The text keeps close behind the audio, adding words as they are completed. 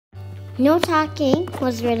No Talking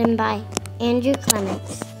was written by Andrew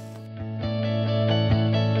Clements.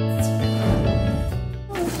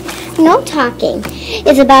 No Talking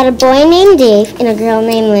is about a boy named Dave and a girl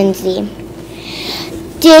named Lindsay.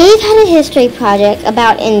 Dave had a history project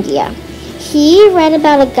about India. He read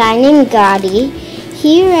about a guy named Gandhi.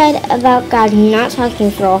 He read about God not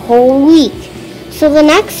talking for a whole week. So the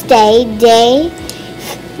next day, Dave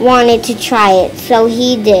wanted to try it, so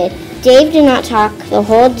he did. Dave did not talk the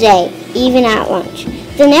whole day, even at lunch.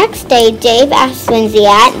 The next day, Dave asked Lindsay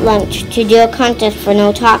at lunch to do a contest for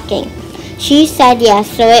no talking. She said yes,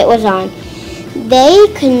 so it was on. They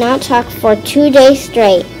could not talk for 2 days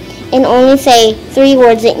straight and only say 3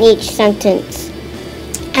 words in each sentence.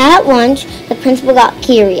 At lunch, the principal got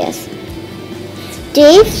curious.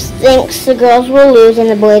 Dave thinks the girls will lose and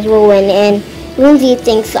the boys will win, and Lindsay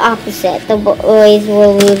thinks the opposite. The boys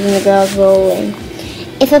will lose and the girls will win.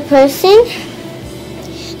 If a person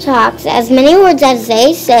talks as many words as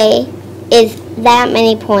they say is that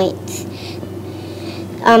many points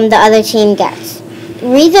the other team gets.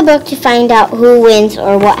 Read the book to find out who wins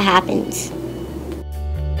or what happens.